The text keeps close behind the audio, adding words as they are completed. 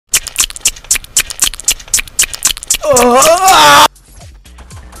Hey,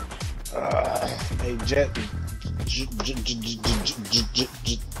 Jet.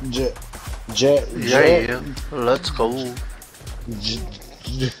 Yeah, let's go.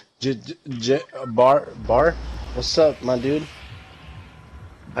 Bar. What's up, my dude?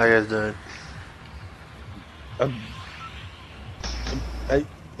 How you guys doing? I,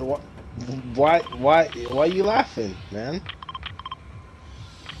 why you laughing, man?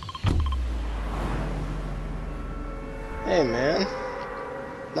 Hey, man,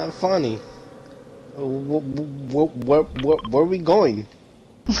 not funny. Where we going?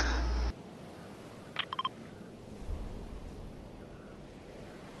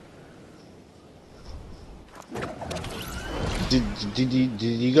 Did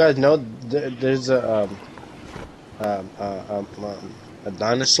you guys know there's a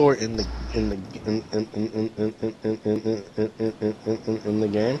dinosaur in the in the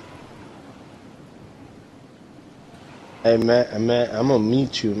game? Hey man, I'm gonna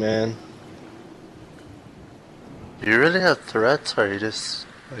meet you, man. You really have threats, or are you just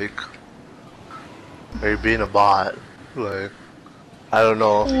like, are you being a bot? Like, I don't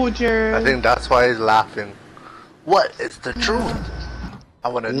know. Oh, Jared. I think that's why he's laughing. What is the truth? I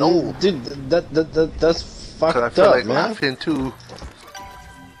want to know. Dude, that's fucked Cause I feel up, like man. laughing too.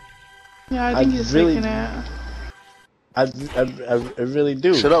 Yeah, I think he's really, faking it. I really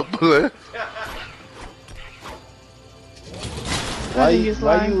do. Shut up, boy. I think he's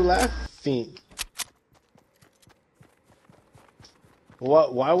Why lying. you laughing?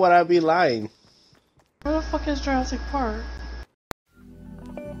 Why would I be lying? Where the fuck is Jurassic Park?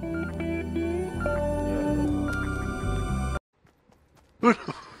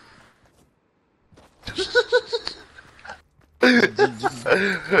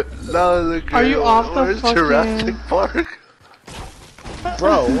 No, look. Are you off the Where's fucking- Jurassic Park?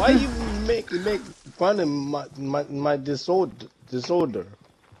 Bro, why you make fun of my disorder?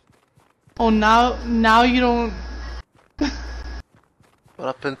 Oh, now you don't. What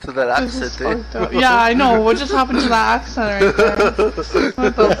happened to that This is accent? fucked up. Yeah, I know. What just happened to that accent right there? What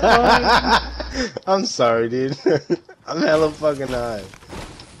the fuck? I'm sorry, dude. I'm hella fucking high.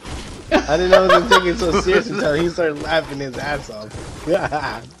 I didn't know I was gonna take it so serious until he started laughing his ass off.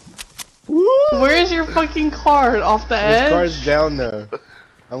 Woo! Where's your fucking card? Off the His edge? car's down there.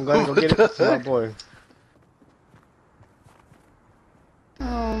 I'm gonna go get it for my boy.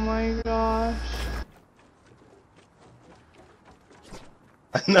 Oh my gosh.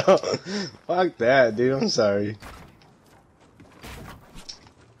 No, fuck that, dude. I'm sorry.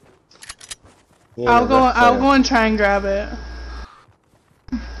 Yeah, I'll go and try and grab it.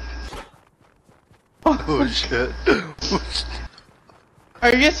 Oh shit.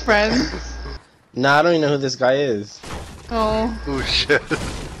 Are you guys friends? Nah, I don't even know who this guy is. Oh. Oh shit.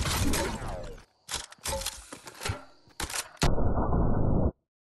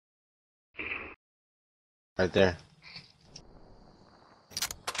 Right there.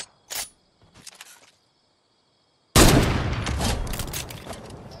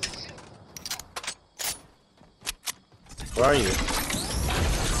 Where are you?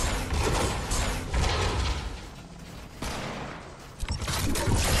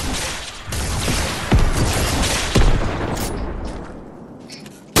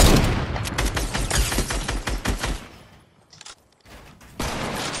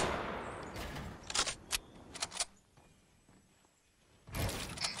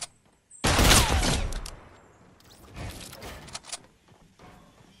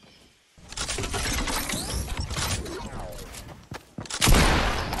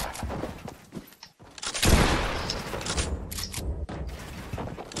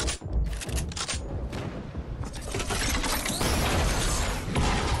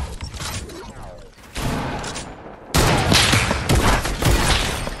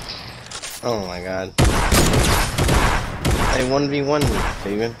 Oh my god. Hey, 1v1 me,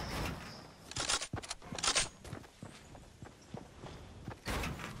 Fagan.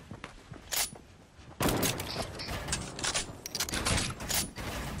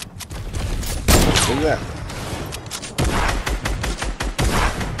 Where you at?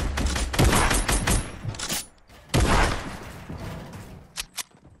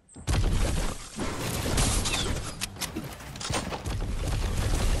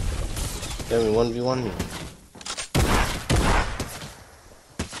 Yeah, we 1v1 me.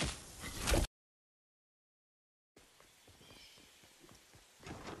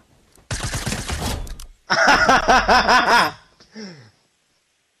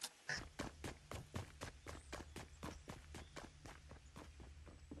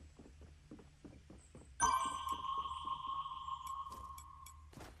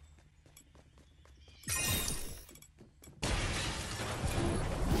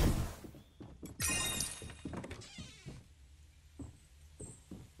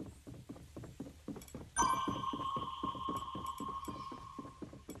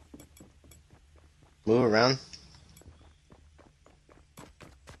 Move around.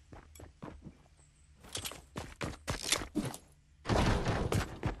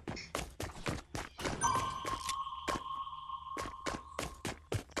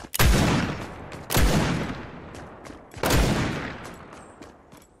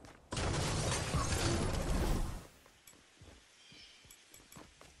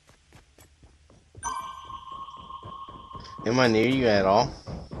 Am I near you at all?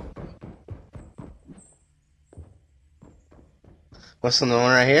 What's the one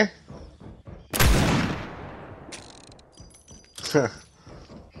right here?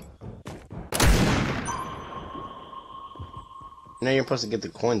 Now you're supposed to get the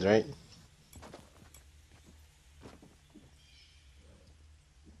coins, right?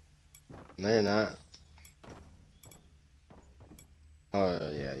 No, you're not.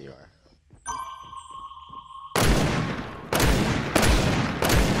 Oh, yeah, you are.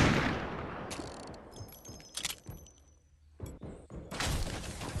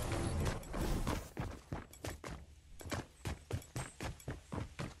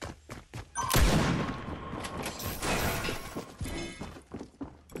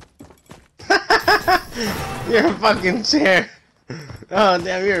 You're a fucking chair. Oh,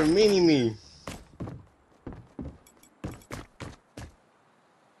 damn, you're a mini-me.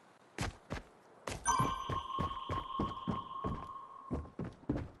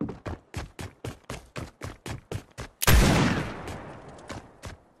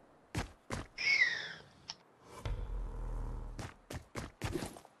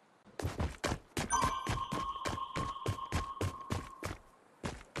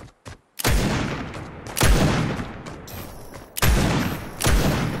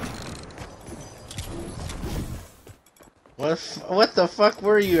 What the fuck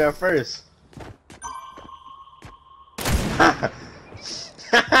were you at first?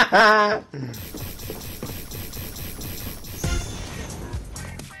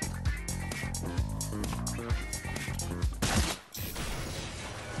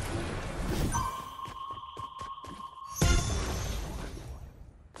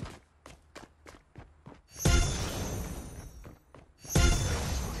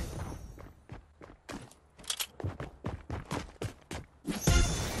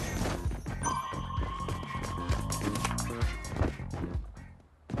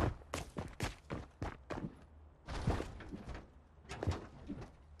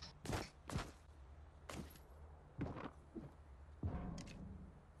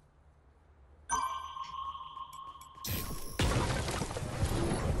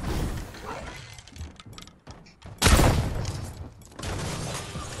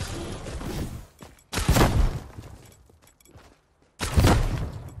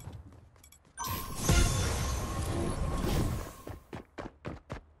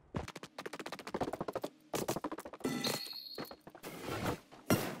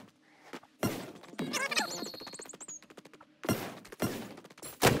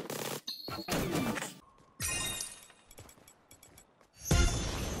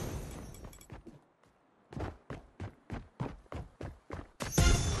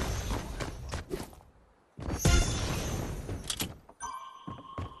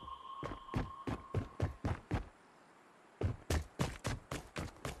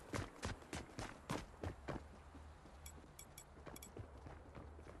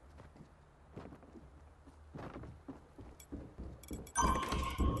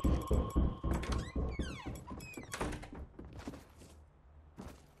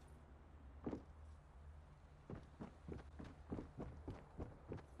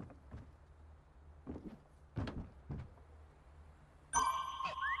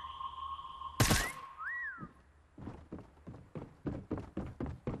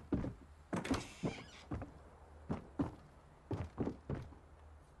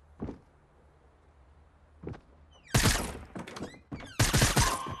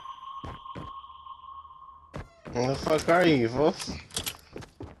 Where the fuck are you, fool?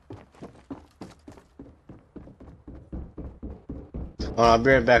 Oh, I'll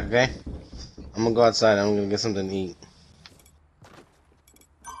be right back, okay? I'm gonna go outside. I'm gonna get something to eat.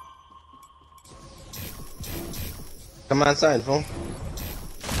 Come outside, fool.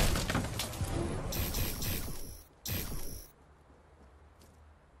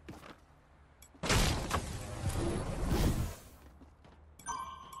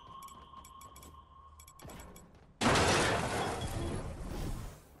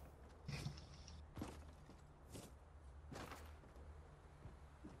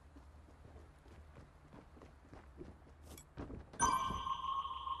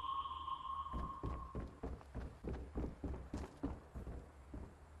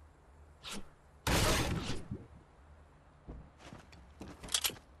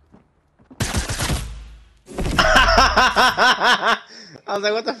 I was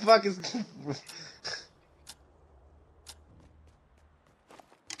like, what the fuck is...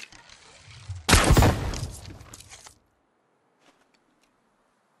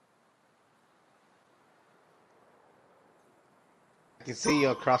 I can see you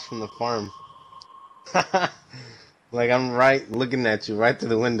across from the farm. Like, I'm right looking at you, right through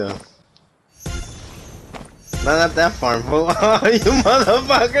the window. No, not that farm. Oh, you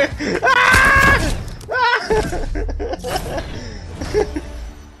motherfucker!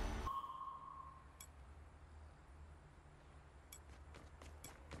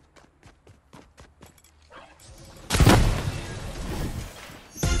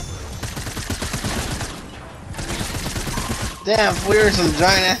 Damn, we were some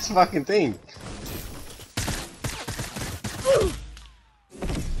giant ass fucking thing.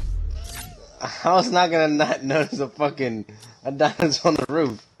 I was not gonna not notice a dinosaur on the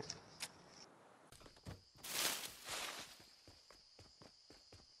roof.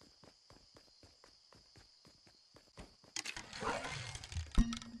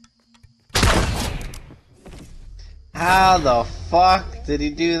 How the fuck did he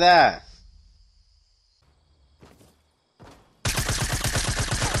do that?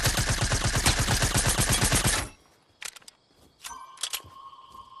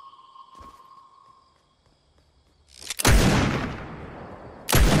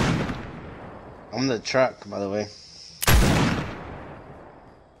 I'm the truck, by the way.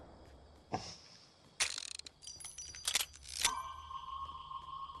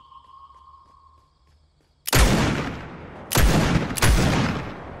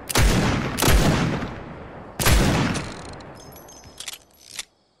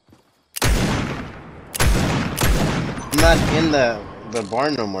 I'm not in the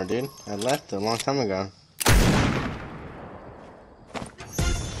barn no more, dude. I left a long time ago.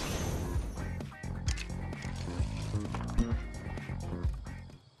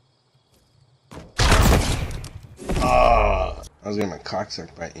 Oh, I was getting my cock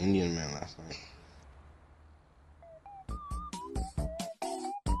sucked by an Indian man last night.